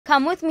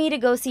Come with me to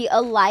go see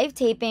a live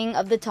taping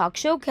of the talk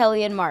show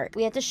Kelly and Mark.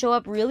 We had to show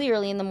up really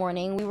early in the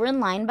morning. We were in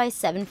line by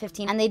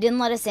 7:15 and they didn't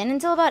let us in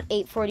until about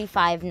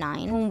 8:45,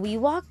 9. When we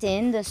walked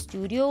in, the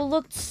studio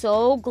looked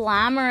so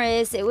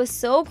glamorous. It was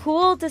so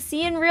cool to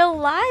see in real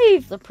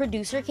life. The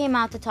producer came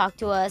out to talk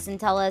to us and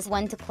tell us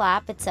when to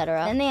clap,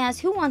 etc. Then they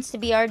asked who wants to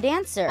be our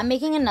dancer. I'm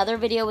making another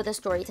video with a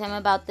story time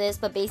about this,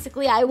 but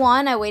basically I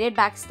won. I waited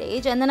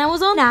backstage and then I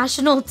was on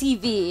national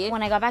TV.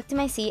 When I got back to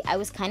my seat, I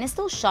was kind of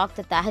still shocked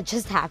that that had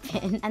just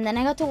happened. And then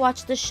I got to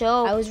watch the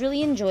show. I was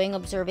really enjoying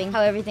observing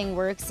how everything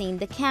works, seeing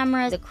the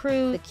cameras, the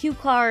crew, the cue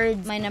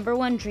cards. My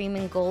 #1 dream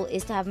and goal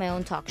is to have my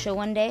own talk show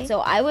one day.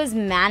 So I was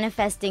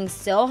manifesting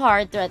so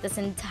hard throughout this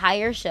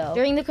entire show.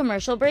 During the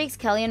commercial breaks,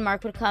 Kelly and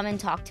Mark would come and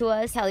talk to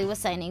us. Kelly was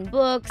signing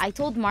books. I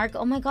told Mark,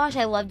 oh my gosh,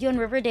 I loved you in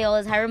Riverdale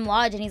as Hiram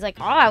Lodge. And he's like,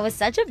 oh, I was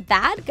such a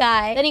bad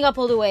guy. Then he got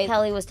pulled away.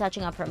 Kelly was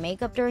touching up her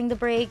makeup during the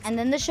break. And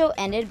then the show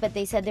ended, but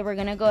they said they were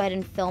gonna go ahead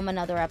and film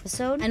another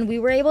episode. And we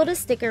were able to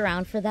stick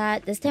around for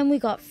that. This time we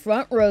got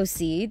front row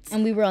seats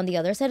and we were on the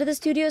other side of the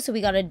studio, so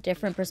we got a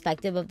different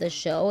perspective of the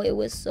show. It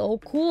was so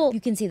cool. You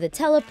can see the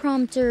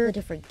teleprompter, the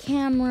different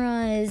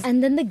cameras.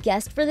 And then the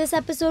guest for this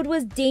episode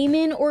was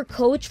Damon, or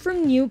Coach,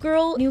 from New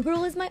Girl. New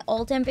Girl is my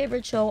all-time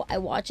favorite show. I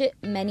watch it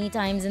many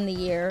times in the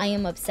year. I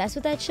am obsessed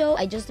with that show.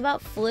 I just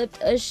about flipped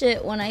a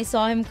shit when I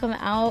saw him come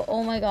out.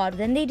 Oh my god.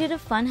 Then they did a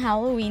fun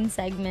Halloween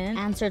segment,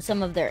 answered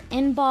some of their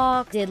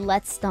inbox, did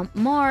Let's Stump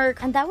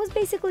Mark, and that was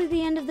basically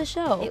the end of the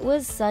show. It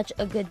was such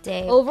a good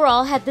day.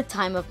 Overall, had the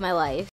time of my life.